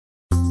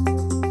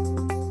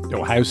The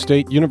Ohio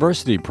State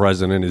University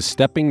president is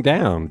stepping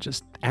down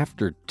just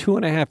after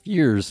 2.5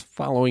 years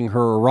following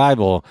her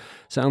arrival.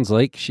 Sounds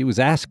like she was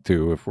asked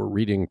to, if we're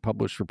reading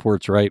published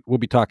reports right. We'll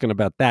be talking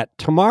about that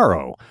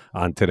tomorrow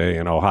on Today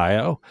in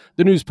Ohio,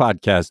 the news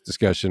podcast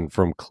discussion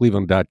from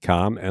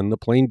Cleveland.com and The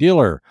Plain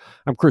Dealer.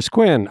 I'm Chris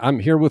Quinn. I'm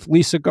here with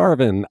Lisa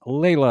Garvin,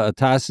 Layla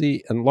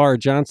Atassi, and Laura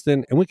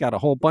Johnston, and we got a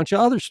whole bunch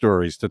of other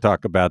stories to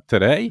talk about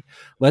today.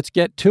 Let's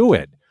get to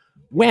it.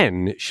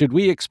 When should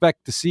we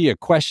expect to see a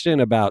question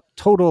about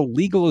total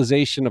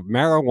legalization of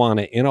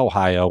marijuana in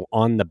Ohio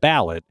on the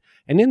ballot?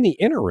 And in the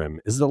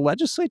interim, is the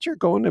legislature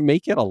going to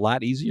make it a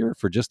lot easier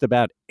for just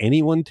about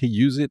anyone to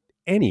use it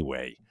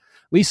anyway?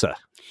 Lisa.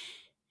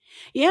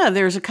 Yeah,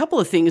 there's a couple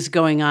of things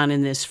going on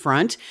in this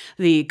front.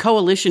 The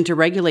Coalition to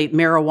Regulate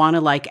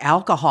Marijuana Like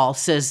Alcohol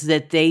says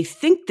that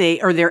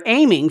they're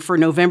aiming for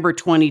November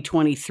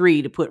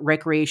 2023 to put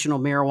recreational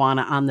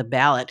marijuana on the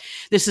ballot.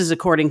 This is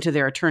according to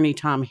their attorney,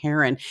 Tom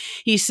Herron.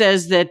 He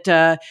says that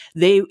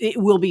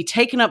it will be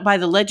taken up by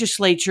the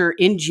legislature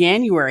in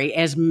January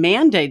as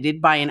mandated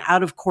by an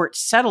out-of-court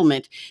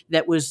settlement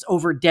that was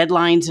over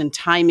deadlines and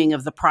timing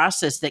of the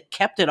process that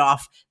kept it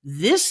off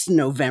this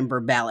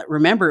November ballot.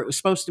 Remember, it was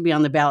supposed to be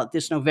on the ballot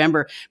this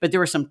November, but there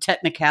were some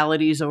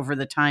technicalities over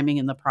the timing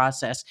and the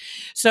process.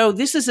 So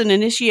this is an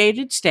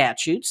initiated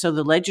statute. So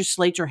the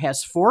legislature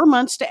has 4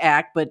 months to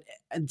act, but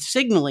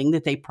signaling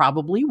that they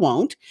probably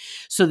won't.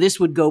 So this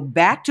would go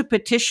back to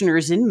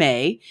petitioners in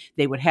May.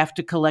 They would have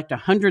to collect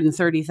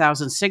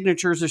 130,000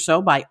 signatures or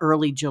so by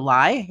early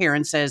July.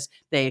 Herron says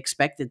they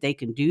expect that they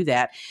can do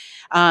that.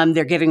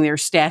 They're getting their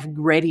staff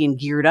ready and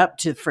geared up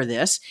for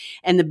this.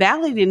 And the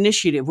ballot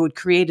initiative would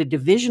create a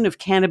division of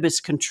cannabis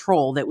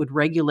control that would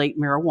regulate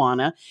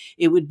marijuana.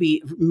 It would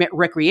be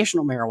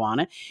recreational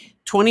marijuana.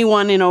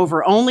 21 and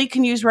over only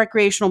can use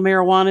recreational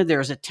marijuana.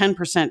 There's a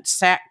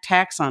 10%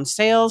 tax on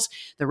sales.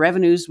 The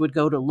revenues would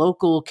go to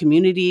local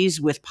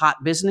communities with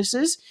pot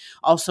businesses.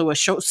 Also a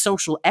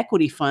social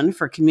equity fund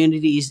for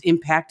communities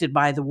impacted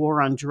by the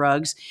war on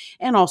drugs,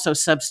 and also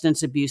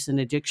substance abuse and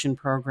addiction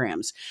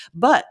programs.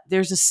 But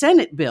there's a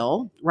Senate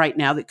bill right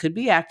now that could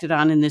be acted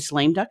on in this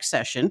lame duck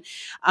session,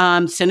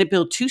 Senate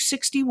Bill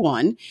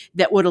 261,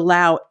 that would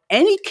allow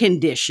any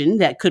condition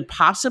that could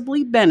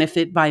possibly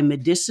benefit by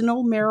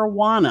medicinal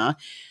marijuana,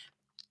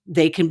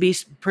 they can be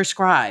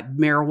prescribed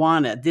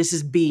marijuana. This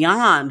is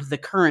beyond the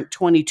current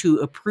 22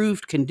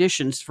 approved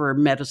conditions for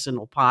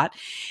medicinal pot,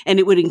 and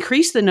it would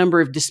increase the number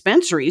of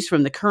dispensaries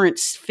from the current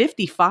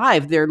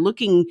 55. They're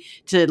looking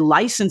to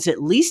license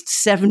at least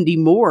 70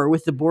 more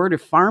with the Board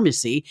of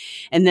Pharmacy,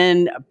 and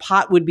then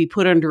pot would be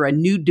put under a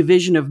new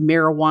division of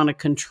marijuana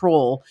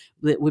control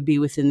that would be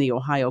within the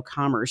Ohio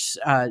Commerce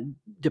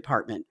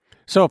Department.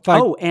 So if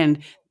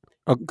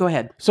go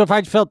ahead. So if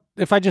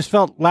I just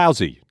felt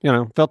lousy,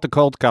 felt the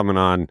cold coming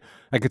on,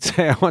 I could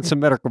say I want some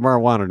medical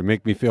marijuana to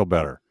make me feel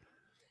better.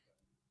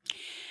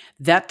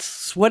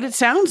 That's what it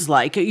sounds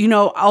like.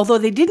 Although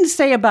they didn't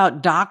say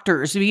about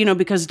doctors,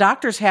 because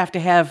doctors have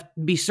to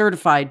be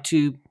certified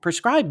to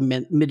prescribe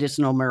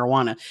medicinal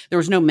marijuana. There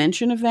was no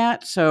mention of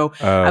that. So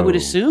I would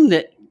assume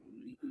that.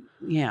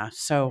 Yeah,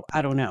 so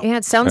I don't know. And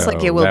it sounds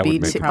like it will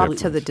be up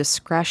to the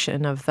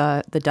discretion of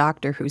the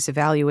doctor who's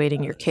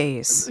evaluating your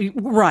case.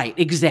 Right,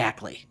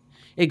 exactly.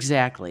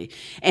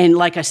 And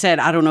like I said,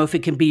 I don't know if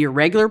it can be your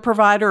regular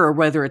provider or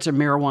whether it's a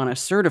marijuana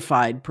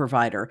certified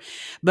provider.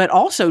 But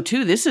also,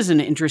 too, this is an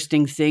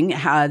interesting thing.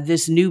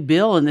 This new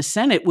bill in the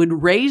Senate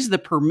would raise the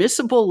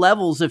permissible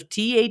levels of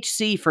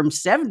THC from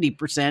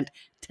 70%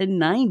 to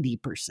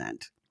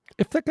 90%.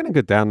 If they're going to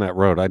go down that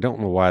road, I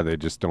don't know why they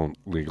just don't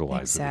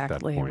legalize it at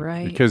that point.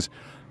 Right. Because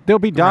there'll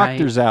be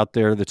doctors out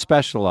there that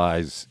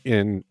specialize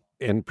in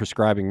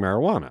prescribing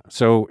marijuana.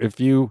 So if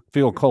you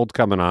feel cold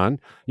coming on,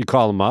 you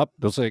call them up.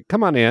 They'll say,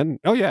 come on in.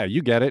 Oh, yeah,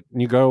 you get it.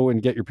 And you go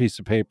and get your piece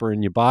of paper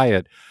and you buy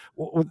it.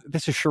 Well,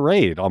 this is a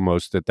charade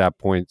almost at that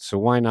point. So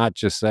why not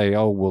just say,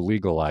 oh, we'll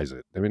legalize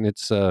it? I mean,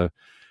 it's an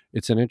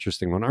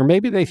interesting one. Or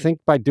maybe they think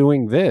by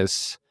doing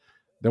this,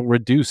 they'll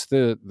reduce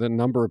the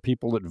number of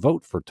people that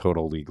vote for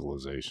total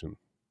legalization.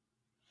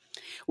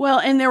 Well,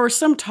 and there was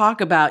some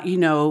talk about,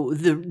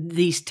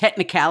 these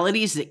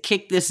technicalities that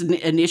kicked this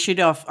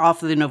initiative off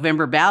the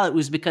November ballot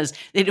was because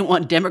they didn't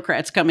want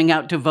Democrats coming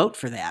out to vote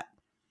for that.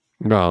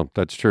 Well,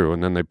 that's true.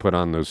 And then they put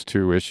on those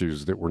two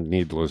issues that were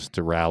needless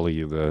to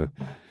rally the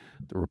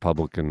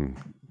Republican.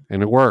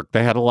 And it worked.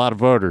 They had a lot of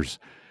voters.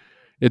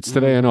 It's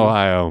Today in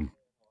Ohio.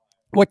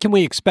 What can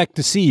we expect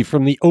to see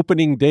from the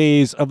opening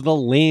days of the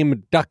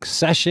lame duck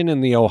session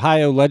in the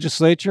Ohio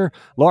legislature?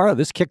 Laura,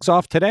 this kicks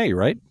off today,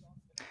 right?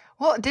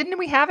 Well, didn't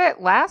we have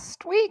it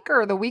last week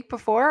or the week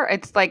before?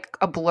 It's like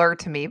a blur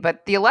to me,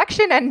 but the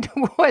election end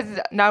was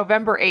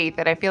November 8th,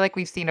 and I feel like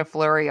we've seen a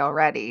flurry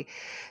already.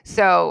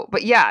 So,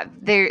 but yeah,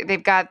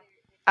 they've got,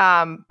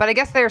 but I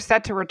guess they're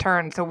set to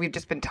return. So we've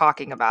just been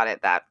talking about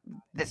it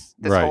this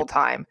right. whole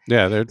time.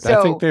 Yeah,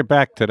 I think they're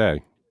back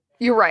today.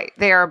 You're right.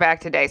 They are back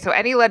today. So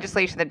any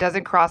legislation that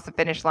doesn't cross the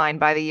finish line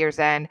by the year's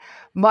end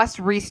must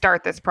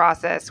restart this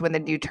process when the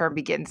new term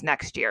begins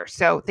next year.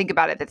 So think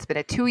about it. It's been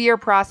a 2-year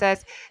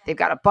process. They've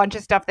got a bunch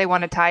of stuff they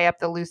want to tie up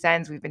the loose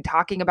ends. We've been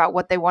talking about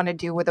what they want to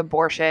do with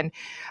abortion.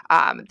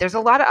 There's a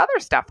lot of other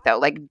stuff, though,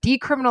 like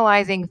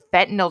decriminalizing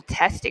fentanyl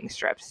testing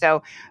strips.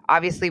 So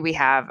obviously we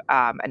have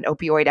an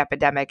opioid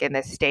epidemic in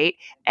this state,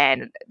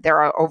 and there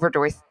are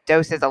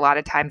overdoses a lot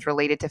of times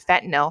related to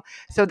fentanyl.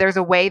 So there's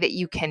a way that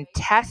you can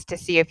test to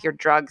see if your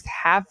drugs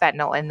have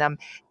fentanyl in them.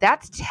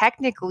 That's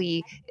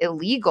technically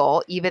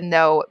illegal, even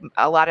though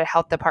a lot of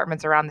health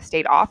departments around the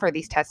state offer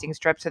these testing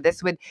strips. So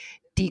this would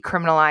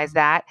decriminalize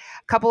that.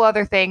 A couple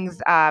other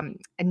things, a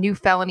new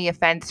felony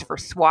offense for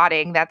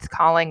swatting. That's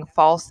calling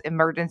false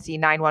emergency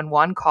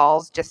 911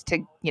 calls just to,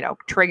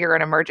 trigger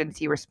an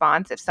emergency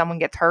response. If someone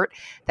gets hurt,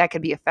 that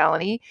could be a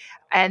felony.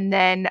 And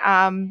then,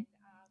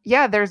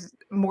 there's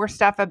more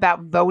stuff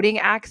about voting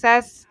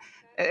access,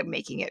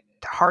 making it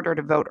harder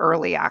to vote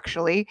early,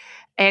 actually,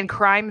 and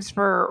crimes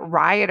for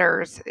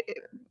rioters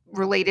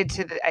related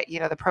to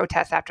the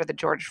protests after the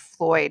George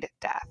Floyd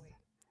death.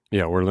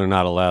 Yeah, where they're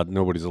not allowed,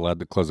 nobody's allowed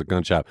to close a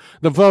gun shop.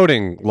 The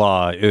voting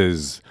law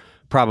is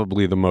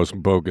probably the most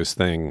bogus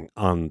thing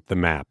on the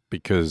map,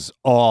 because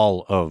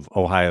all of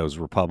Ohio's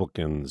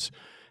Republicans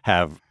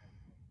have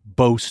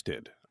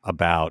boasted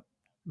about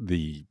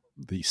the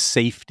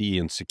safety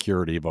and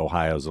security of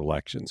Ohio's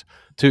elections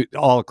to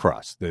all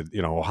across.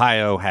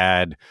 Ohio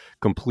had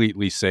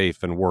completely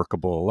safe and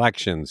workable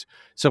elections.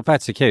 So if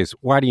that's the case,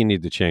 why do you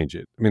need to change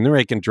it? I mean, they're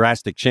making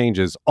drastic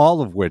changes,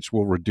 all of which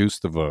will reduce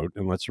the vote.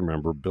 And let's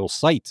remember, Bill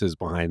Seitz is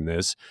behind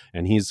this,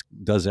 and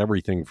does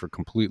everything for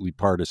completely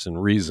partisan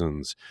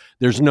reasons.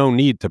 There's no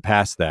need to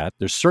pass that.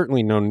 There's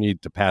certainly no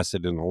need to pass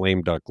it in the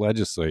lame duck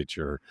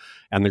legislature,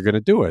 and they're going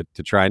to do it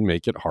to try and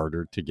make it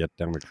harder to get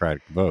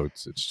Democratic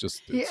votes. It's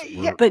just,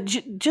 but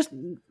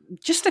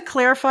just to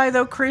clarify,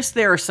 though, Chris,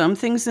 there are some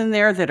things in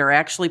there that are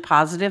actually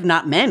positive.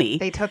 Not many.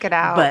 They took it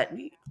out. But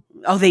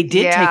they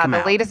did take them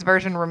out. The latest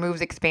version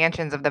removes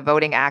expansions of the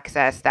voting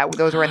access.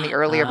 Those were in the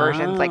earlier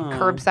versions, like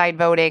curbside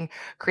voting,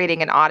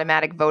 creating an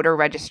automatic voter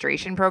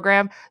registration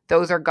program.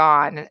 Those are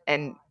gone.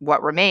 And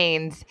what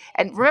remains,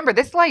 and remember,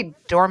 this lay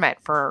dormant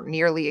for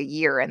nearly a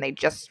year, and they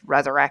just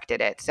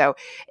resurrected it. So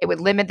it would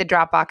limit the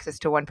drop boxes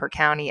to 1 per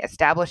county,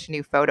 establish a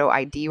new photo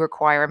ID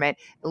requirement,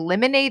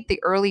 eliminate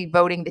the early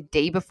voting the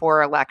day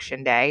before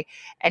Election Day,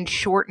 and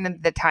shorten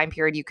the time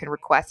period you can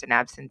request an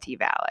absentee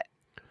ballot.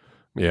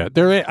 Yeah,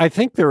 I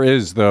think there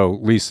is, though,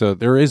 Lisa,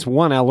 there is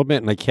one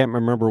element, and I can't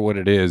remember what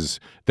it is,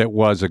 that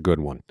was a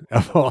good one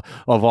of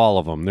all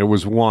of them. There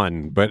was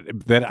one, but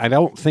that I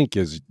don't think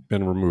has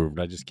been removed.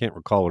 I just can't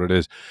recall what it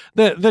is.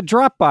 The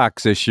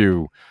Dropbox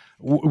issue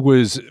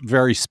was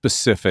very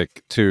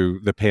specific to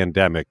the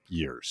pandemic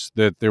years,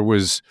 that there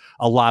was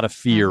a lot of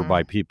fear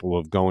by people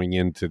of going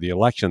into the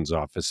elections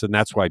office, and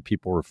that's why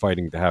people were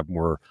fighting to have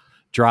more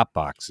drop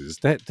boxes.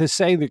 To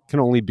say that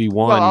can only be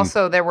one. Well,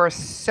 also there were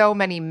so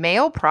many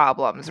mail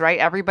problems, right?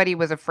 Everybody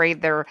was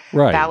afraid their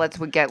ballots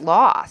would get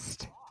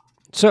lost.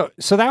 So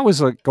that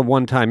was like a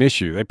one-time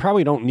issue. They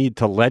probably don't need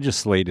to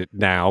legislate it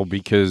now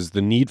because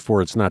the need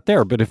for it's not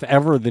there. But if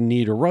ever the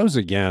need arose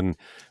again,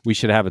 we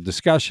should have a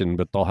discussion,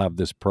 but they'll have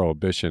this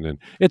prohibition. And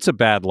it's a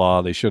bad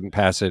law. They shouldn't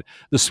pass it.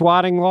 The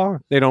swatting law,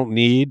 they don't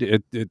need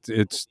it.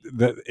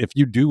 If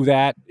you do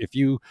that, if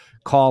you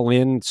call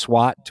in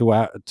SWAT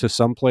to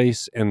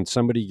someplace and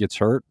somebody gets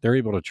hurt, they're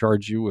able to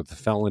charge you with a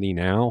felony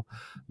now.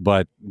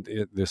 But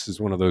this is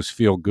one of those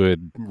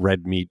feel-good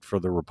red meat for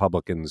the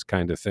Republicans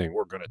kind of thing.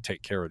 We're going to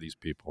take care of these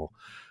people,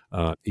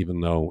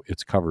 even though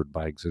it's covered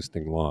by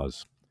existing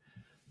laws.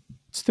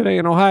 It's today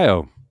in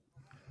Ohio.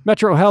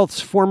 Metro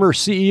Health's former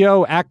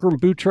CEO, Akram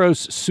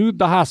Boutros, sued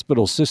the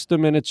hospital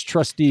system and its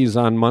trustees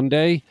on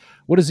Monday.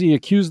 What does he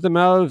accuse them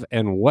of,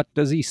 and what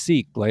does he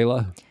seek,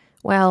 Layla?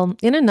 Well,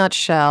 in a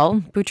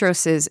nutshell,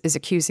 Boutros is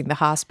accusing the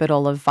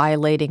hospital of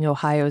violating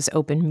Ohio's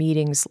open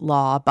meetings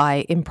law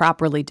by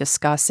improperly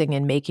discussing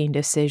and making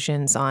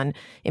decisions on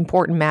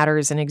important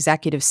matters in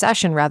executive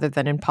session rather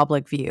than in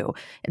public view.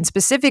 And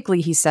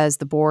specifically, he says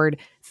the board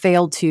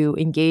failed to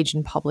engage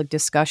in public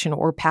discussion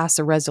or pass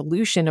a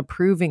resolution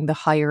approving the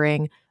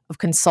hiring of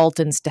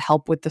consultants to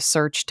help with the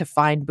search to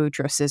find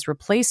Boutros'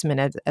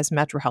 replacement as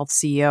Metro Health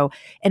CEO.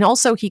 And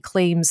also, he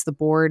claims the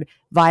board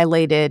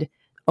violated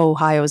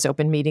Ohio's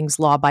open meetings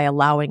law by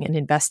allowing an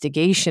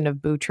investigation of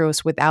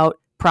Boutros without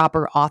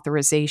proper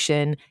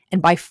authorization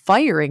and by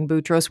firing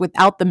Boutros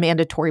without the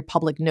mandatory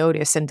public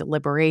notice and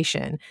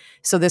deliberation.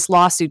 So this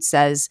lawsuit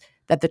says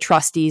that the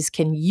trustees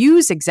can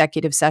use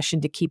executive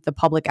session to keep the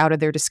public out of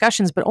their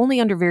discussions, but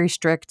only under very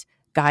strict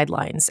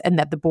guidelines, and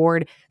that the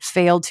board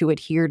failed to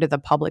adhere to the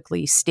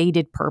publicly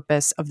stated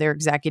purpose of their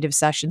executive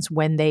sessions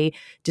when they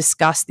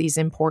discuss these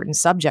important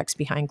subjects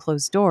behind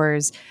closed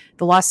doors.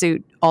 The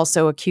lawsuit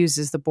also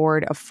accuses the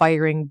board of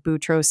firing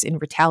Boutros in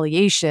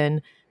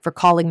retaliation for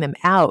calling them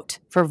out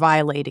for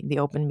violating the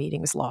open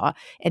meetings law.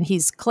 And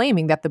he's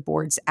claiming that the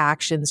board's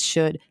actions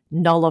should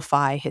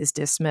nullify his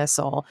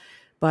dismissal.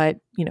 But,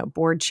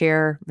 board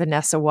chair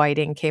Vanessa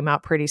Whiting came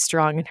out pretty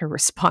strong in her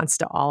response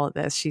to all of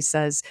this. She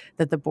says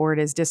that the board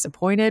is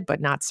disappointed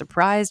but not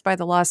surprised by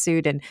the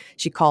lawsuit, and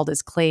she called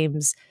his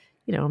claims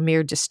a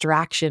mere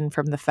distraction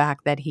from the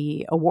fact that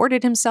he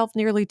awarded himself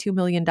nearly $2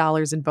 million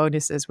in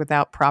bonuses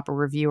without proper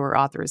review or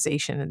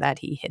authorization, and that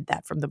he hid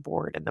that from the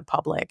board and the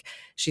public.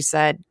 She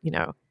said,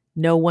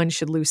 no one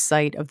should lose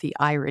sight of the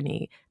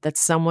irony that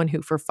someone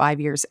who for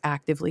 5 years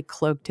actively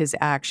cloaked his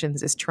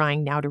actions is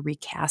trying now to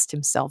recast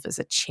himself as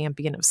a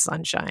champion of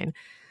sunshine.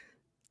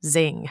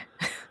 Zing.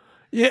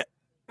 Yeah.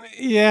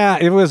 Yeah,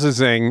 it was a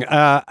zing.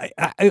 I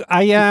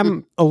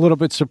am a little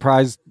bit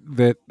surprised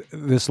that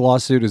this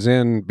lawsuit is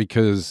in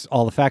because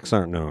all the facts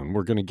aren't known.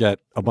 We're going to get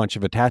a bunch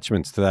of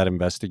attachments to that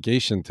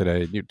investigation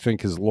today. You'd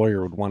think his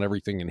lawyer would want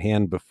everything in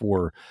hand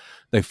before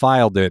they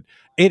filed it.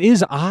 It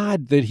is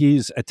odd that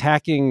he's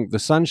attacking the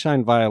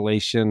sunshine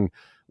violation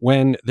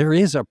when there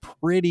is a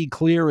pretty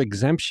clear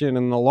exemption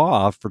in the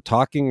law for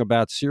talking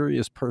about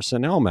serious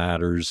personnel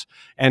matters.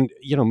 And,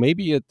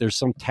 maybe there's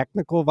some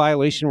technical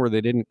violation where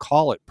they didn't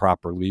call it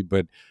properly,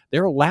 but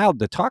they're allowed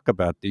to talk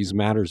about these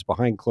matters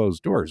behind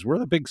closed doors. We're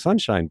the big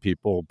sunshine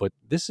people, but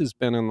this has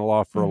been in the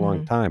law for a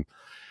long time.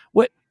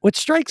 What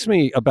strikes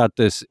me about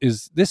this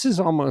is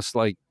almost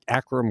like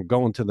Akram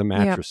going to the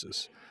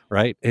mattresses,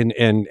 right?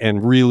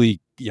 And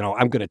really,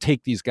 I'm going to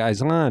take these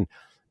guys on.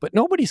 But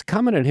nobody's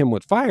coming at him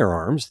with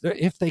firearms.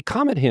 If they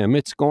come at him,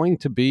 it's going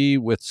to be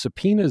with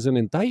subpoenas and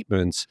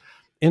indictments.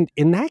 And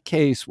in that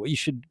case, what you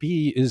should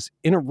be is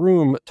in a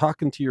room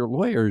talking to your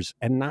lawyers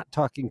and not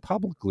talking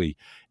publicly.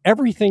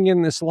 Everything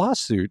in this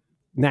lawsuit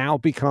now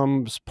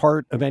becomes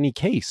part of any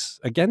case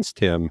against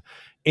him.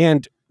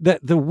 And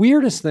the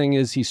weirdest thing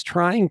is he's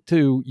trying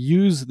to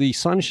use the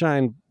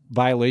sunshine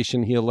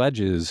violation he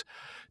alleges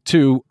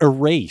to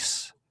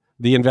erase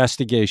the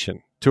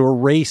investigation, to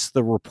erase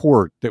the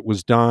report that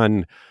was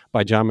done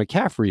by John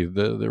McCaffrey,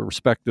 the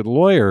respected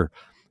lawyer.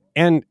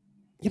 And,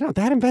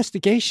 that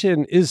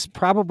investigation is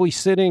probably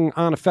sitting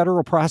on a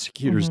federal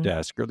prosecutor's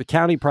desk or the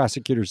county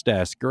prosecutor's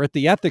desk or at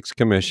the ethics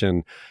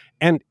commission.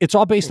 And it's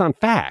all based on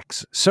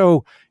facts.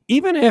 So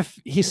even if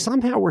he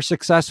somehow were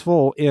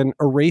successful in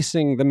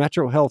erasing the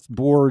Metro Health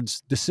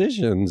Board's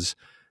decisions,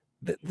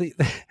 the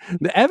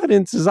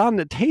evidence is on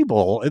the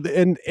table,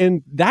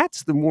 and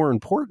that's the more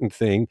important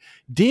thing.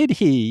 Did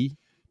he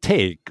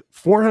take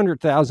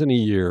 $400,000 a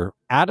year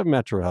out of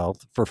Metro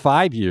Health for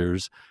 5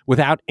 years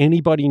without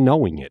anybody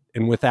knowing it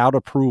and without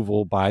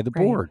approval by the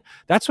board?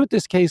 That's what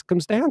this case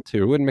comes down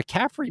to. And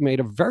McCaffrey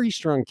made a very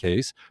strong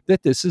case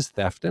that this is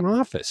theft in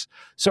office.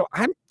 So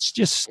I'm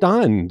just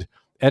stunned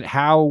at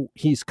how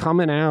he's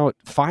coming out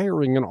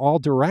firing in all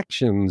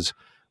directions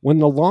when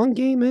the long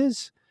game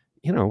is,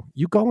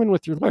 you go in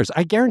with your lawyers.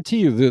 I guarantee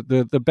you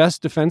the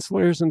best defense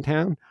lawyers in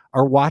town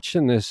are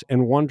watching this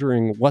and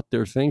wondering what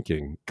they're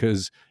thinking,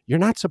 because you're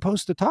not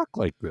supposed to talk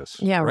like this.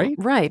 Yeah,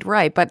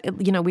 right. But,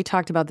 we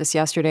talked about this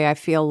yesterday. I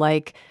feel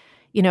like,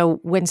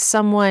 when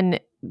someone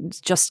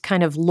just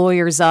kind of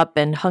lawyers up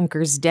and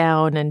hunkers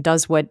down and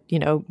does what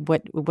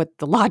the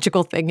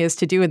logical thing is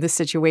to do in this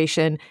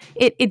situation,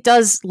 it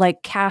does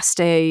like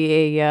cast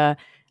a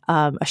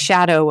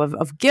shadow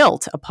of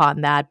guilt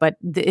upon that. But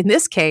in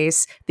this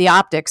case, the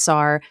optics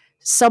are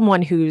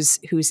someone who's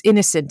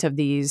innocent of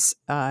these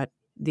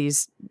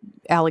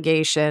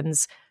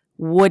allegations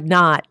would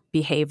not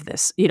behave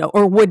this,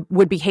 or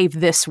would behave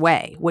this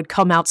way, would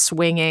come out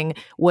swinging,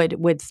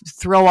 would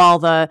throw all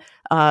the,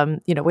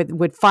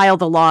 would file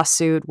the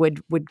lawsuit,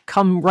 would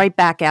come right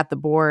back at the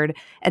board.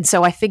 And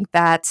so I think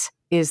that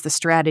is the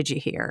strategy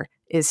here,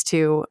 is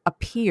to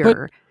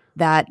appear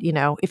that,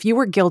 if you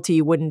were guilty,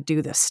 you wouldn't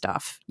do this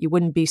stuff. You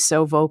wouldn't be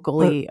so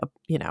vocally,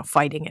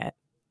 fighting it.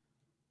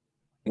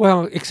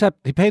 Well,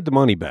 except he paid the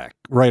money back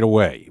right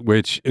away,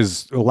 which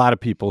is a lot of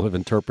people have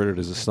interpreted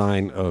as a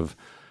sign of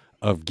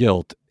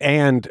guilt.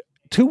 And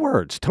 2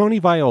 words, Tony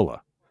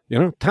Viola.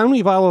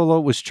 Tony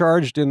Viola was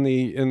charged in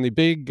the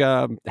big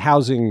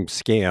housing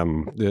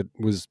scam that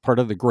was part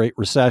of the Great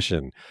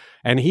Recession.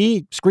 And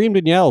he screamed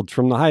and yelled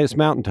from the highest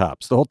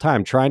mountaintops the whole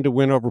time, trying to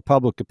win over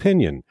public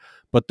opinion.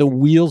 But the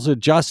wheels of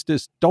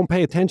justice don't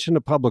pay attention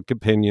to public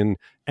opinion,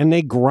 and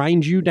they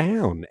grind you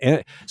down.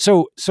 And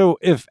so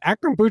if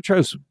Akram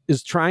Boutros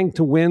is trying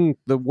to win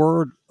the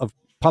word of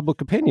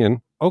public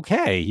opinion,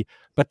 okay,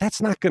 but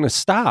that's not going to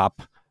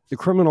stop the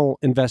criminal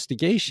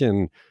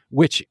investigation,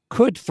 which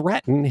could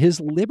threaten his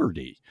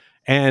liberty.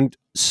 And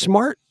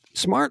smart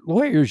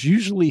lawyers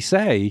usually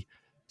say,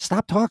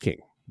 stop talking.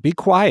 Be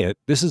quiet.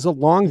 This is a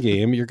long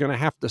game. You're going to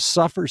have to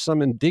suffer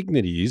some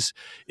indignities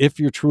if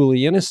you're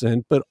truly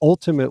innocent, but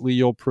ultimately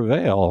you'll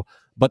prevail.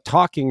 But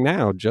talking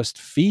now just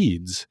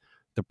feeds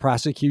the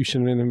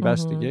prosecution and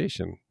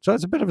investigation. So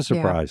it's a bit of a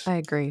surprise. Yeah,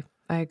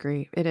 I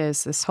agree. It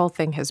is. This whole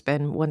thing has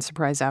been one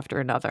surprise after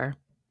another.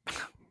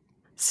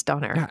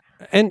 Stunner. Yeah.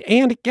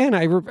 And again,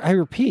 I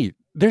repeat,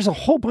 there's a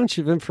whole bunch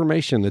of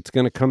information that's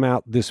going to come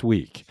out this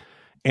week.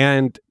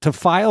 And to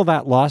file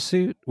that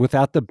lawsuit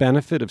without the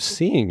benefit of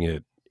seeing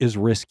it is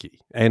risky.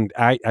 And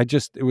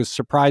it was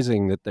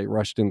surprising that they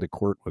rushed into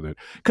court with it,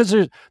 because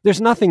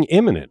there's nothing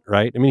imminent,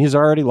 right? I mean, he's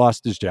already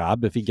lost his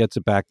job. If he gets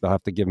it back, they'll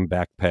have to give him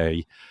back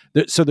pay.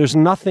 So there's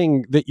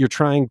nothing that you're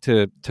trying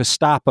to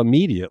stop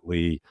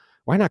immediately.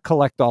 Why not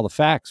collect all the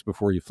facts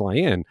before you fly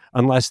in,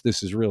 unless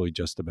this is really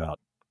just about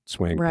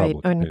swaying right,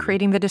 public and opinion.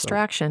 creating the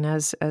distraction,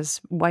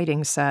 as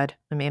Whiting said.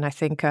 I mean, I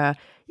think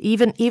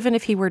even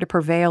if he were to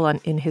prevail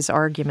in his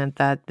argument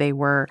that they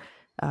were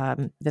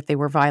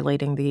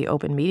violating the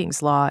open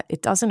meetings law,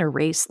 it doesn't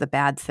erase the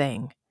bad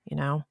thing, you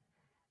know?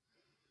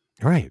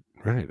 Right.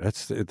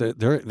 That's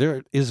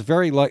there is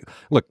very look,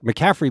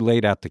 McCaffrey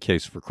laid out the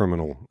case for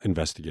criminal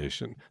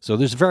investigation, so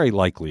there's very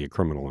likely a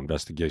criminal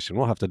investigation.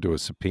 We'll have to do a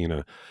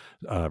subpoena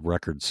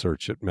record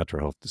search at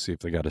Metro Health to see if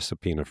they got a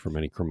subpoena from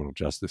any criminal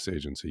justice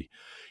agency.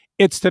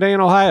 It's Today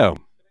in Ohio.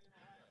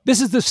 This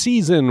is the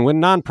season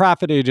when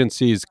nonprofit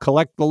agencies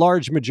collect the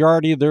large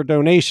majority of their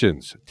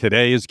donations.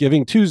 Today is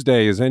Giving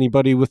Tuesday, as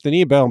anybody with an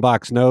email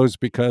box knows,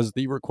 because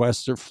the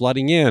requests are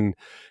flooding in.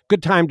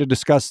 Good time to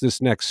discuss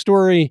this next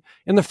story.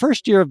 In the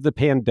first year of the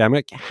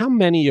pandemic, how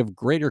many of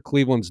Greater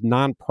Cleveland's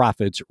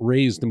nonprofits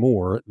raised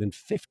more than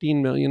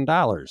 $15 million?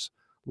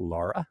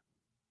 Laura?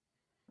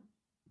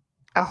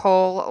 A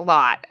whole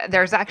lot.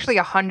 There's actually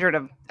 100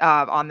 of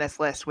on this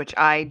list, which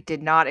I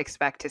did not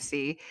expect to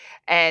see,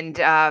 and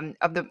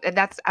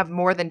that's of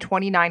more than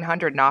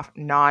 2,900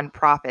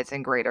 nonprofits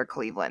in Greater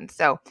Cleveland.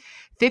 So,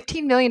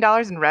 $15 million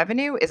in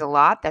revenue is a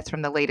lot. That's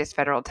from the latest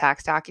federal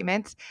tax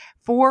documents.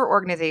 4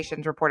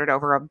 organizations reported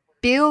over $1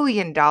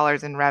 billion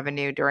in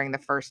revenue during the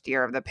first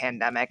year of the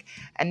pandemic,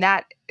 and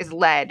that is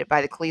led by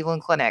the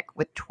Cleveland Clinic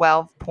with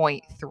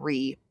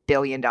 $12.3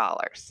 billion.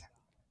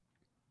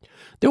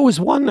 There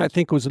was one, I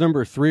think was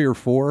number 3 or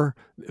 4,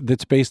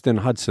 that's based in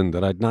Hudson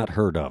that I'd not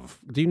heard of.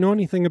 Do you know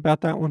anything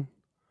about that one?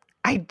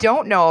 I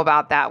don't know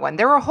about that one.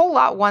 There are a whole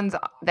lot ones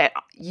that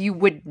you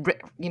would,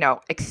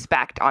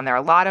 expect on there.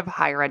 A lot of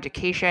higher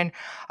education,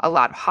 a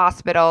lot of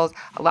hospitals,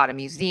 a lot of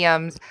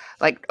museums.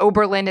 Like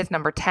Oberlin is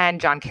number 10.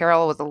 John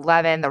Carroll was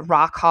 11. The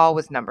Rock Hall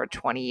was number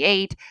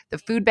 28. The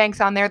food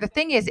bank's on there. The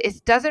thing is,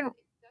 it doesn't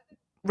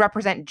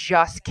represent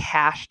just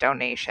cash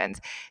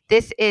donations.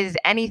 This is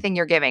anything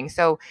you're giving.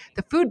 So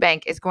the food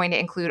bank is going to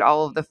include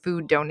all of the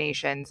food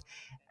donations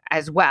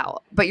as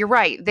well. But you're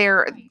right,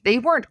 they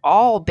weren't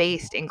all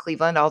based in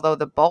Cleveland, although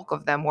the bulk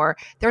of them were.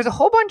 There's a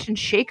whole bunch in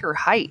Shaker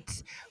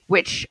Heights,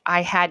 which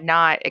I had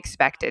not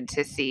expected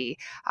to see.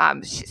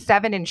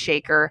 7 in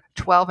Shaker,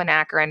 12 in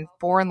Akron,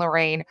 4 in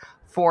Lorain,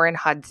 4 in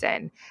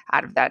Hudson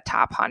out of that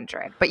top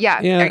 100. But yeah,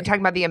 are you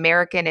talking about the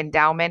American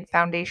Endowment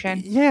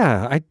Foundation?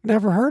 Yeah, I'd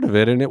never heard of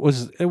it, and it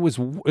was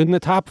in the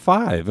top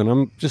 5. And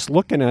I'm just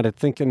looking at it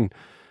thinking,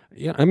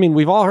 I mean,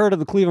 we've all heard of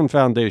the Cleveland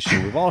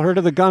Foundation, we've all heard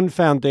of the Gunn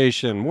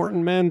Foundation,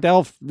 Morton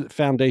Mandel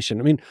Foundation.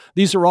 I mean,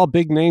 these are all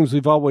big names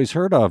we've always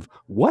heard of.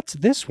 What's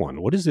this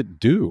one? What does it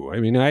do? I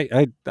mean,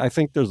 I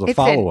think there's a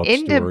follow-up story.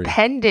 It's an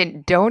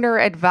independent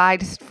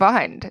donor-advised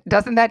fund.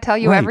 Doesn't that tell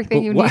you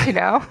everything you need to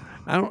know?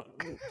 I don't.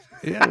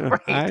 Yeah,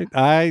 right.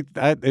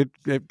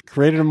 It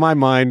created in my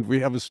mind,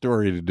 we have a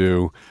story to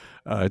do.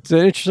 It's an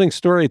interesting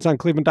story. It's on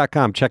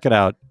cleveland.com. Check it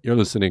out. You're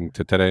listening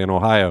to Today in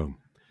Ohio.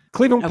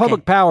 Cleveland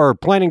Public Power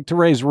planning to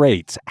raise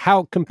rates.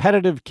 How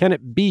competitive can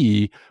it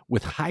be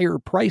with higher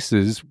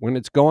prices when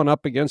it's going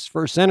up against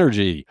First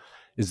Energy?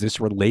 Is this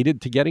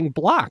related to getting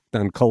blocked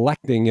on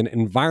collecting an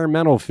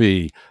environmental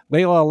fee?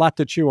 Layla, a lot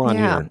to chew on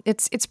here.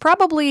 It's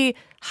probably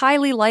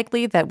highly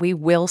likely that we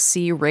will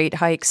see rate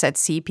hikes at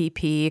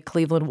CPP,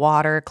 Cleveland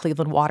Water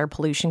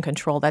Pollution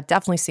Control. That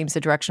definitely seems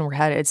the direction we're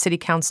headed. City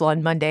Council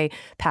on Monday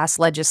passed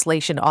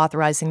legislation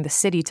authorizing the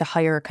city to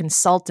hire a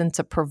consultant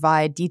to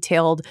provide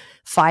detailed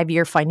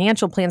 5-year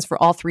financial plans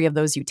for all 3 of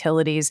those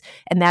utilities,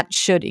 and that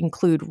should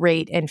include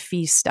rate and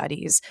fee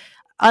studies.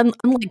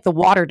 Unlike the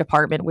water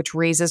department, which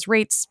raises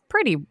rates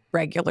pretty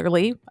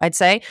regularly, I'd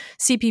say,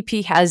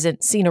 CPP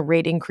hasn't seen a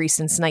rate increase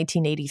since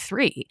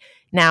 1983.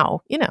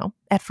 Now,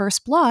 at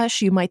first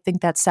blush, you might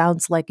think that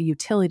sounds like a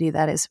utility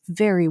that is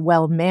very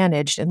well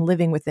managed and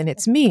living within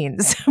its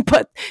means.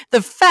 But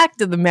the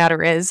fact of the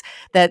matter is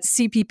that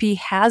CPP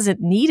hasn't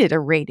needed a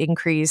rate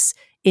increase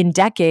in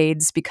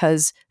decades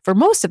because for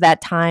most of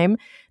that time,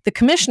 the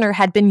commissioner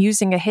had been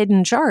using a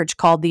hidden charge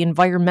called the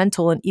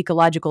Environmental and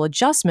Ecological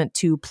Adjustment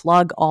to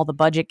plug all the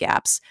budget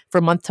gaps.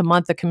 From month to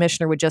month, the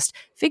commissioner would just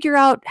figure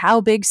out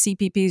how big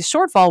CPP's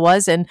shortfall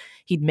was, and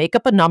he'd make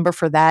up a number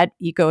for that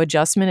eco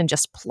adjustment and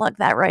just plug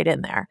that right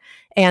in there.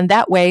 And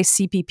that way,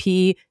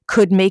 CPP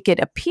could make it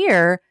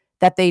appear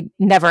that they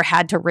never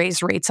had to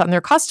raise rates on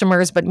their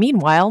customers, but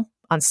meanwhile,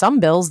 on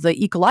some bills,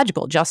 the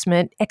ecological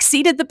adjustment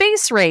exceeded the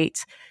base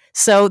rate.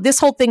 So this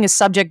whole thing is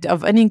subject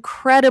of an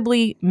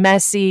incredibly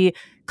messy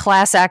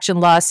class action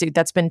lawsuit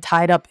that's been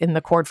tied up in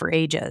the court for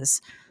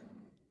ages.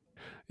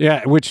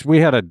 Yeah, which we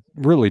had a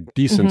really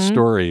decent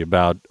story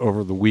about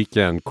over the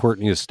weekend.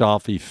 Courtney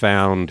Astolfi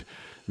found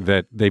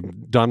that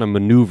they've done a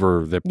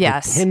maneuver that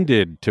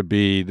pretended to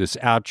be this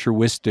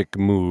altruistic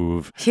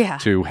move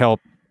to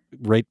help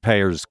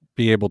ratepayers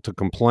be able to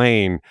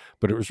complain,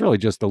 but it was really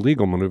just a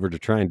legal maneuver to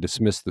try and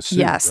dismiss the suit.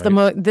 Yes,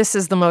 right? this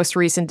is the most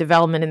recent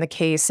development in the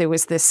case. It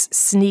was this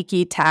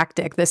sneaky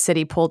tactic the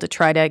city pulled to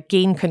try to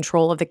gain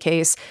control of the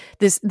case.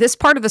 This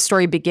part of the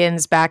story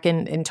begins back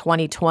in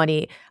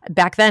 2020.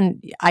 Back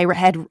then, I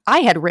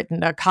had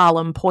written a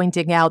column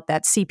pointing out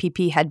that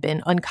CPP had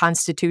been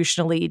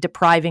unconstitutionally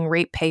depriving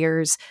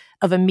ratepayers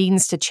of a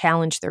means to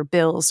challenge their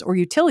bills or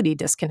utility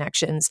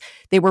disconnections.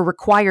 They were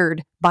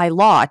required by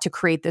law to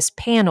create this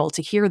panel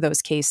to hear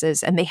those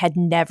cases, and they had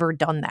never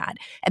done that.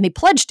 And they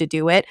pledged to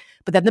do it,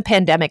 but then the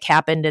pandemic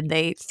happened and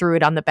they threw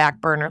it on the back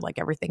burner like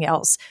everything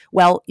else.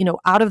 Well,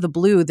 out of the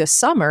blue this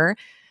summer,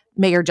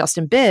 Mayor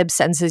Justin Bibb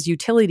sends his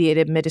utility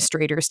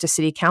administrators to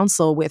city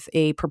council with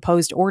a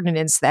proposed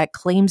ordinance that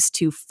claims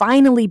to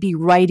finally be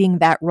righting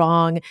that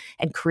wrong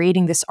and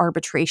creating this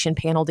arbitration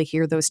panel to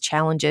hear those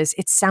challenges.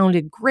 It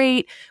sounded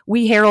great.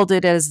 We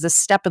heralded it as the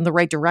step in the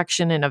right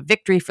direction and a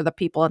victory for the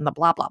people and the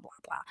blah, blah, blah,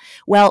 blah.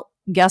 Well,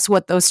 guess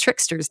what those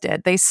tricksters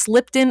did? They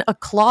slipped in a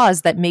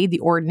clause that made the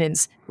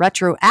ordinance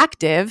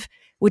retroactive,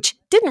 which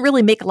didn't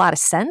really make a lot of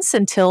sense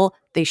until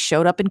they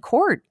showed up in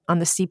court on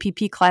the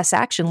CPP class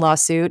action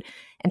lawsuit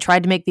and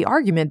tried to make the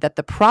argument that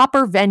the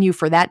proper venue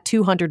for that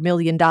 $200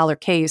 million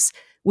case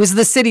was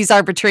the city's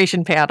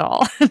arbitration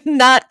panel,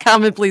 not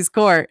common pleas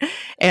court.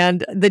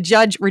 And the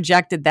judge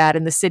rejected that,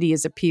 and the city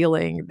is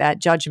appealing that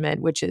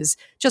judgment, which is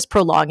just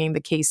prolonging the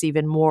case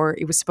even more.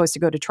 It was supposed to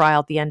go to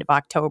trial at the end of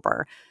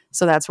October.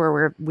 So that's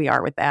where we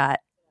are with that.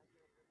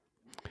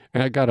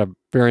 And I got a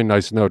very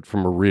nice note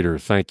from a reader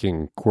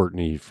thanking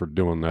Courtney for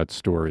doing that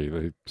story.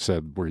 They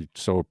said, we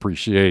so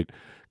appreciate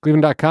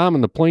Cleveland.com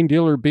and the Plain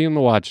Dealer being the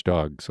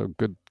watchdog. So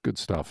good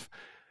stuff.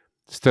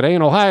 It's Today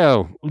in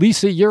Ohio.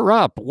 Lisa, you're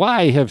up.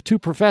 Why have two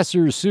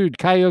professors sued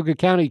Cuyahoga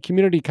County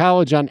Community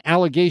College on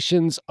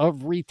allegations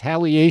of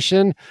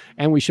retaliation?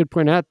 And we should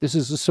point out, this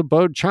is a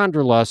Subodh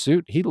Chandra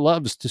lawsuit. He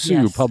loves to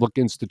sue public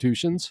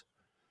institutions.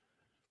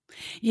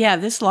 Yeah,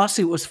 this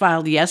lawsuit was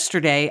filed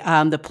yesterday.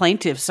 The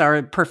plaintiffs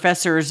are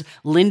Professors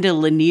Linda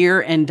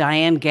Lanier and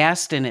Diane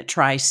Gaston at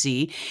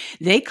Tri-C.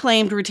 They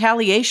claimed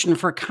retaliation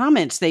for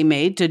comments they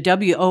made to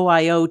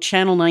WOIO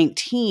Channel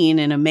 19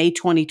 in a May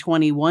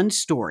 2021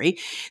 story.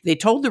 They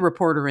told the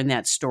reporter in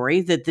that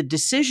story that the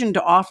decision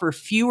to offer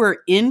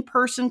fewer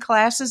in-person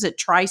classes at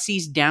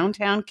Tri-C's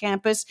downtown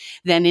campus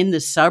than in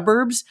the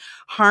suburbs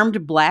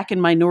harmed Black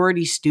and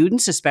minority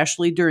students,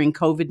 especially during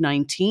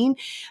COVID-19.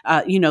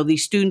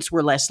 These students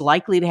were less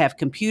likely to have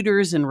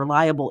computers and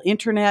reliable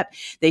internet.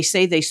 They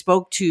say they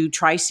spoke to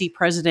Tri-C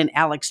President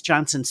Alex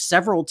Johnson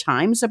several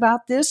times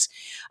about this.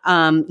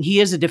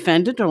 He is a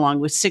defendant along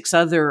with 6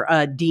 other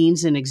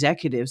deans and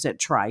executives at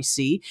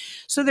Tri-C.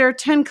 So there are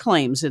 10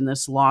 claims in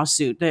this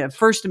lawsuit. They have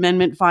First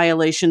Amendment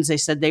violations. They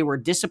said they were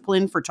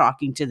disciplined for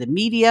talking to the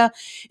media,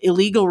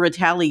 illegal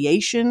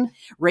retaliation,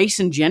 race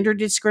and gender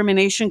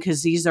discrimination,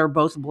 because these are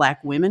both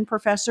Black women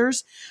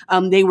professors.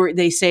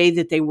 They say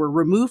that they were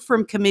removed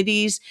from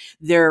committees.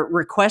 Their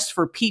requests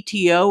for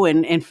PTO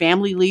and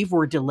family leave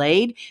were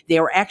delayed. They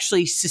were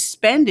actually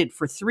suspended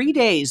for 3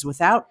 days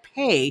without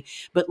pay,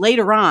 but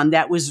later on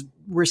that was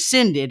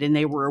rescinded and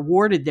they were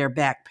awarded their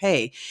back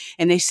pay.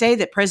 And they say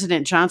that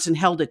President Johnson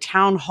held a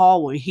town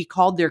hall where he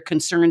called their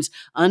concerns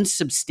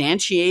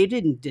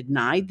unsubstantiated and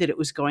denied that it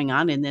was going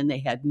on, and then they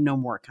had no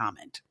more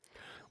comment.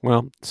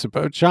 Well,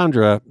 Subodh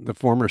Chandra, the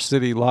former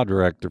city law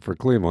director for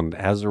Cleveland,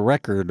 has a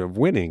record of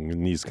winning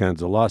in these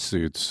kinds of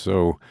lawsuits.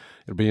 So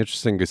it'll be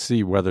interesting to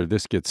see whether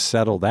this gets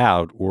settled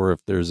out or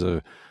if there's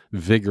a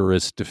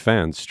vigorous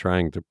defense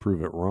trying to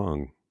prove it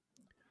wrong.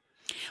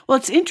 Well,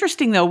 it's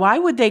interesting, though. Why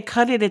would they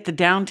cut it at the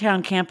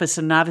downtown campus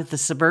and not at the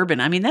suburban?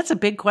 I mean, that's a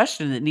big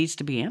question that needs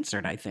to be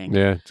answered, I think.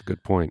 Yeah, it's a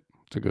good point.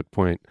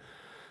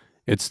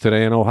 It's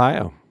Today in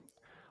Ohio.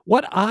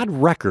 What odd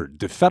record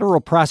do federal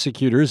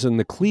prosecutors in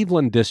the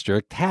Cleveland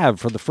district have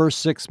for the first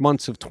 6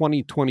 months of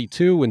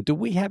 2022? And do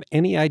we have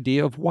any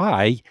idea of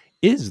why?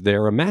 Is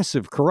there a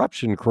massive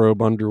corruption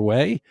probe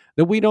underway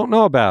that we don't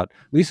know about?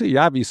 Lisa, you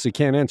obviously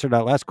can't answer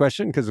that last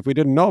question because if we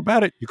didn't know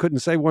about it, you couldn't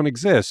say one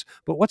exists.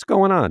 But what's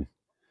going on?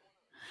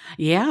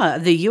 Yeah,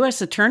 the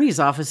U.S. Attorney's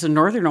Office in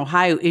Northern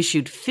Ohio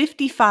issued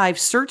 55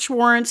 search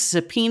warrants,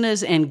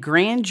 subpoenas, and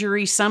grand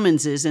jury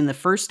summonses in the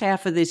first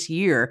half of this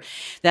year.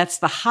 That's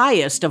the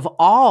highest of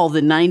all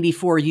the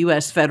 94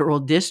 U.S. federal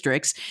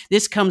districts.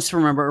 This comes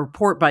from a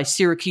report by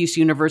Syracuse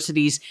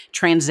University's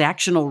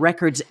Transactional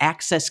Records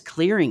Access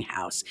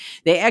Clearinghouse.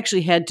 They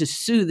actually had to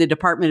sue the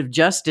Department of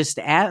Justice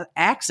to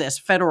access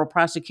federal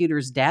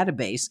prosecutors'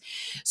 database.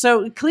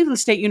 So Cleveland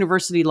State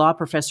University law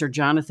professor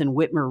Jonathan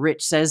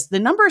Whitmer-Rich says the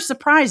number is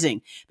surprising.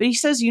 But he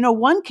says,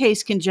 one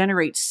case can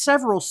generate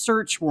several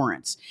search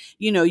warrants.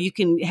 You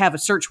can have a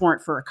search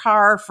warrant for a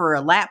car, for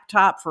a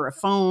laptop, for a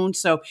phone.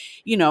 So,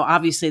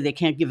 obviously they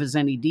can't give us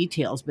any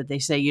details, but they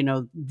say,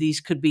 these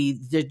could be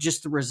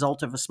just the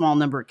result of a small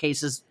number of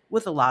cases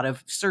with a lot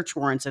of search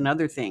warrants and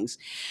other things.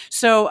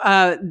 So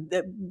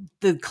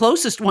the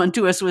closest one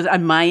to us was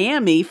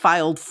Miami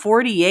filed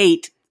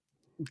 48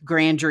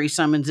 grand jury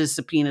summonses,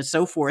 subpoenas,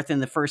 so forth in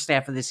the first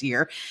half of this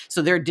year.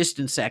 So they're a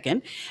distant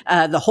second.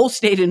 The whole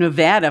state of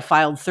Nevada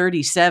filed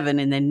 37,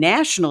 and then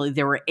nationally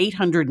there were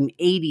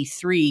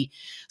 883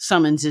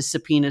 summonses,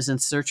 subpoenas,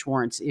 and search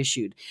warrants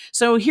issued.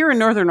 So here in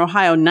Northern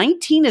Ohio,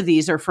 19 of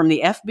these are from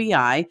the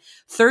FBI,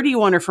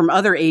 31 are from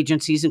other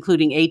agencies,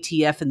 including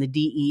ATF and the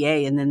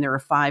DEA, and then there are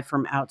 5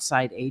 from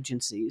outside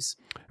agencies.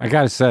 I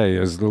got to say,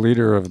 as the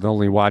leader of the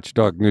only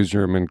watchdog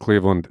newsroom in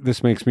Cleveland,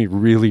 this makes me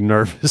really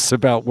nervous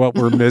about what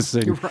we're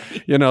missing.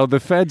 Right. You know, the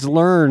feds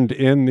learned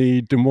in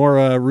the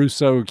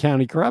Demora-Russo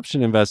County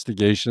corruption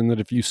investigation that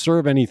if you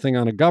serve anything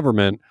on a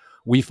government,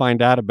 we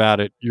find out about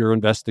it, your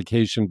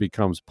investigation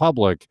becomes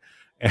public.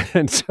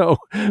 And so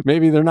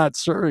maybe they're not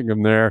serving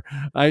them there.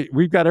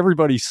 We've got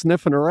everybody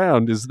sniffing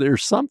around. Is there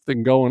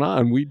something going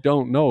on we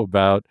don't know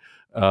about?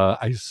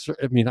 It's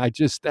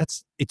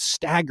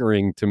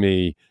staggering to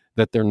me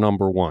that they're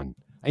number one.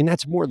 And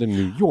that's more than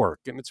New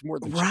York, and it's more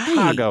than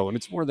Chicago, and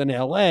it's more than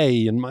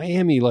LA and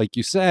Miami, like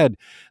you said.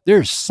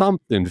 There's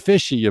something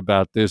fishy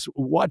about this.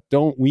 What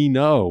don't we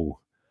know?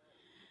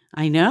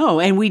 I know.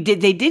 And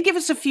they did give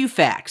us a few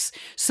facts.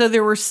 So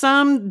there were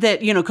some that,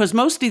 because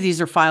most of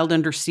these are filed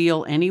under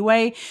seal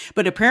anyway,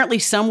 but apparently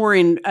some were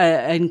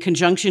in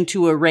conjunction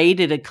to a raid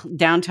at a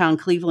downtown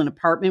Cleveland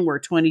apartment where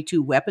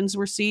 22 weapons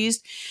were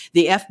seized.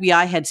 The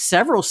FBI had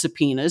several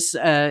subpoenas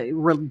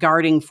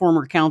regarding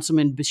former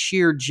Councilman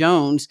Bashir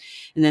Jones.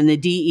 And then the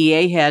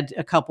DEA had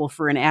a couple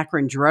for an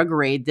Akron drug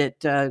raid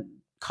that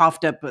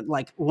coughed up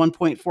like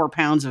 1.4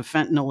 pounds of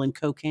fentanyl and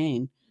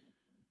cocaine.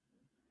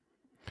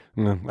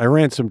 I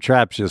ran some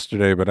traps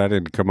yesterday, but I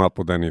didn't come up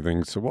with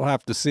anything. So we'll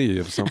have to see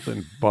if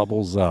something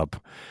bubbles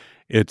up.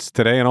 It's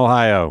Today in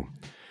Ohio.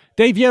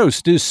 Dave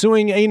Yost is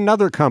suing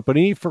another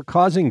company for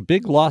causing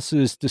big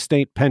losses to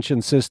state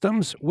pension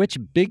systems. Which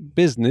big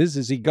business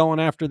is he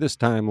going after this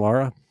time,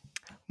 Laura?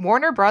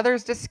 Warner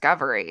Brothers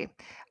Discovery.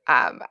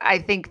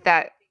 I think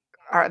that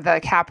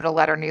the Capital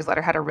Letter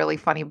newsletter had a really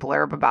funny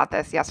blurb about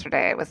this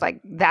yesterday. It was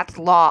like, that's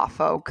law,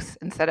 folks,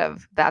 instead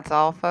of that's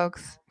all,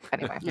 folks.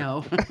 Anyway.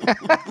 No.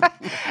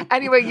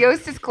 Anyway,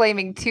 Yost is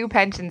claiming 2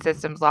 pension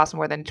systems lost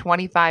more than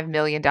 $25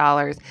 million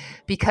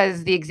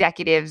because the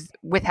executives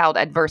withheld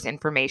adverse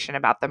information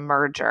about the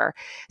merger.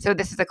 So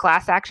this is a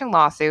class action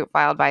lawsuit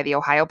filed by the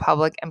Ohio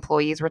Public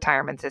Employees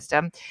Retirement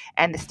System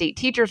and the State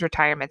Teachers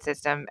Retirement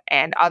System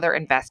and other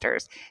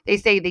investors. They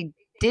say they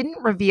didn't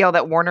reveal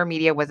that Warner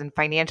Media was in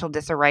financial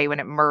disarray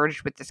when it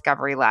merged with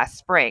Discovery last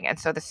spring. And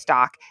so the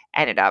stock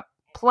ended up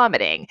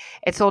plummeting.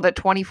 It sold at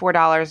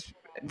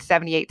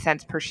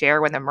 $24.78 per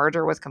share when the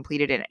merger was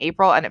completed in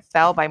April, and it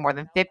fell by more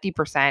than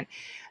 50%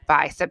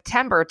 by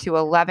September to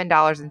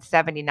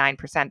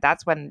 $11.79.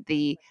 That's when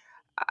the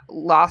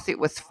lawsuit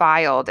was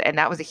filed, and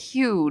that was a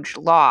huge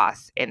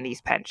loss in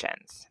these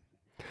pensions.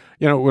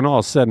 You know, when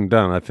all's said and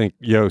done, I think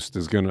Yost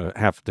is going to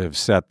have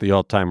set the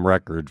all-time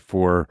record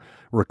for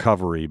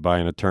recovery by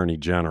an attorney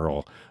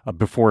general.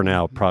 Before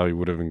now, probably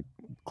would have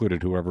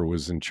included whoever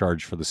was in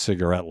charge for the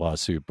cigarette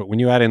lawsuit. But when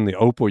you add in the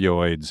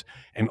opioids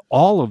and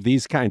all of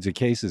these kinds of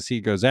cases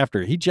he goes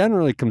after, he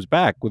generally comes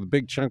back with a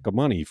big chunk of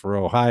money for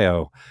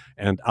Ohio.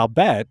 And I'll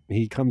bet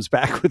he comes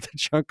back with a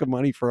chunk of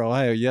money for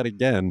Ohio yet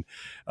again.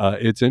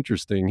 It's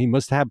interesting. He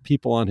must have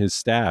people on his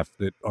staff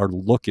that are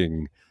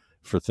looking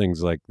for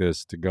things like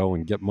this to go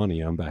and get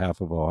money on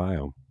behalf of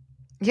Ohio.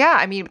 Yeah,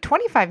 I mean,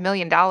 $25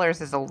 million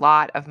is a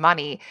lot of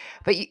money,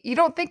 but you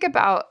don't think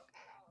about,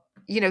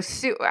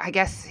 I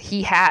guess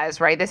he has,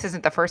 right? This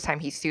isn't the first time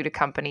he sued a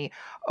company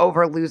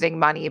over losing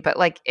money, but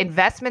like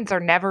investments are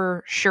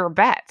never sure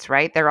bets,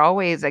 right? They're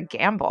always a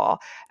gamble.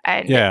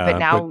 And but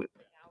now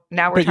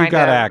we're trying to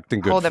act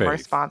in good hold faith. them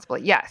responsible.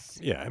 Yes.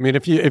 Yeah. I mean,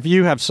 if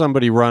you have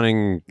somebody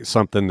running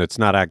something that's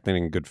not acting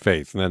in good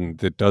faith, then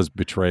it does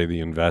betray the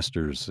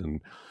investors. And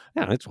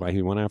yeah, that's why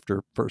he went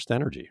after First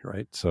Energy,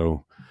 right?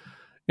 So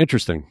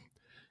interesting.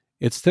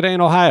 It's Today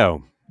in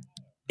Ohio.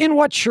 In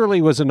what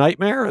surely was a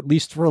nightmare, at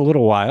least for a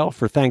little while,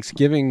 for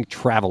Thanksgiving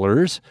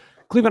travelers,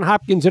 Cleveland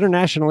Hopkins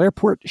International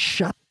Airport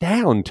shut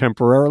down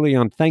temporarily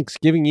on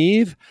Thanksgiving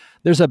Eve.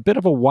 There's a bit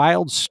of a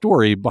wild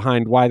story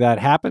behind why that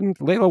happened.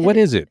 Layla, what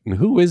is it? And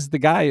who is the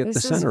guy at the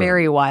center? This is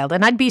very wild.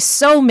 And I'd be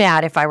so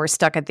mad if I were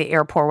stuck at the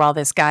airport while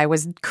this guy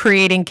was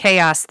creating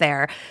chaos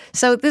there.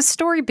 So this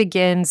story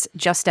begins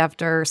just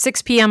after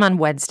 6 p.m. on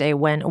Wednesday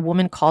when a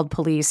woman called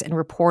police and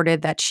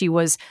reported that she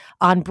was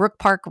on Brook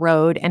Park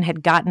Road and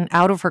had gotten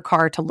out of her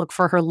car to look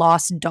for her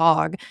lost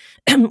dog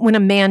when a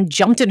man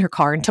jumped in her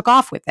car and took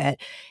off with it.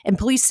 And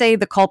police say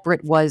the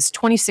culprit was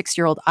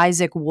 26-year-old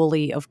Isaac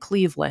Woolley of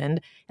Cleveland.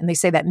 And they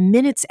say that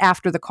minutes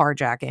after the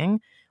carjacking,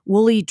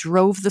 Woolley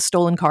drove the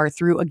stolen car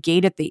through a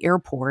gate at the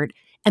airport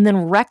and then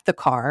wrecked the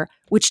car,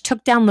 which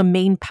took down the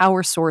main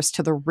power source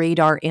to the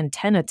radar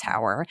antenna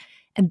tower.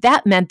 And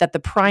that meant that the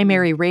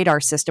primary radar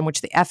system, which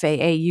the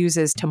FAA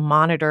uses to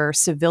monitor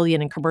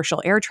civilian and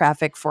commercial air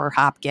traffic for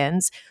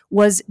Hopkins,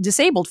 was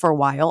disabled for a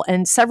while,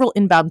 and several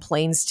inbound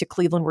planes to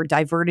Cleveland were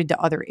diverted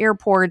to other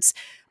airports.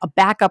 A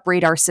backup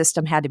radar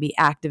system had to be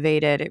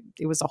activated.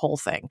 It was a whole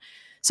thing.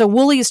 So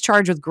Woolley is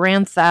charged with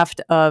grand theft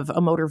of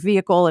a motor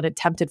vehicle and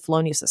attempted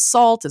felonious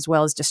assault, as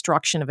well as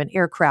destruction of an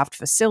aircraft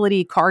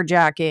facility,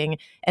 carjacking,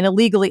 and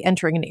illegally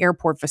entering an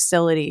airport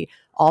facility,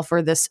 all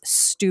for this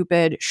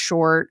stupid,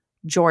 short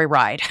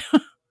joyride.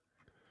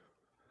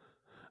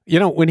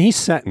 When he's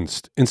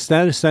sentenced,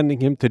 instead of sending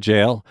him to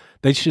jail,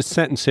 they should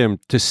sentence him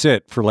to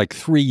sit for like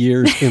 3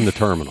 years in the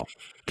terminal.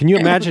 Can you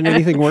imagine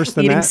anything worse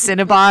than Eating that?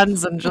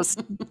 Cinnabons and just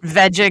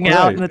vegging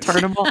out in the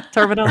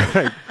terminal.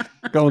 Right.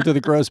 Going to the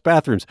gross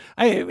bathrooms.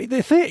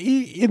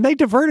 They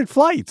diverted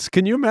flights.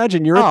 Can you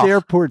imagine? You're at the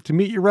airport to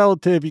meet your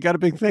relative. You got a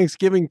big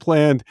Thanksgiving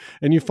planned,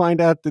 and you find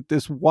out that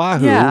this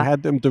wahoo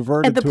had them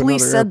diverted and the to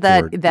police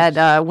another said airport.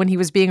 that when he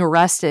was being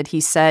arrested,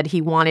 he said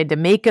he wanted to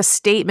make a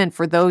statement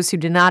for those who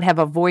did not have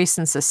a voice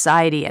in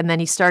society. And then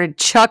he started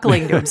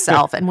chuckling to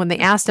himself. And when they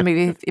asked him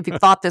if he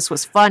thought this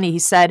was funny, he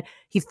said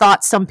he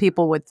thought some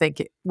people would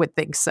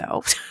think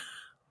so.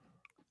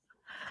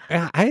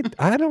 I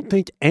don't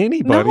think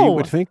anybody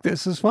would think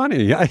this is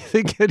funny. I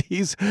think that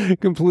he's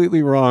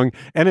completely wrong.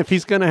 And if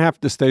he's going to have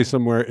to stay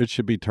somewhere, it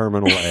should be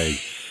Terminal A.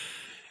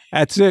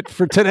 That's it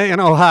for today in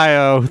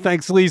Ohio.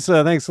 Thanks,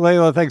 Lisa. Thanks,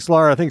 Layla. Thanks,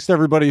 Laura. Thanks to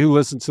everybody who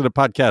listens to the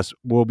podcast.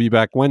 We'll be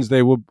back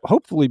Wednesday. We'll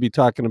hopefully be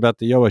talking about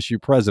the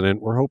OSU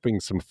president. We're hoping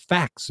some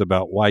facts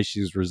about why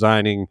she's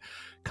resigning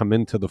come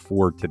into the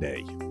fore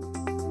today.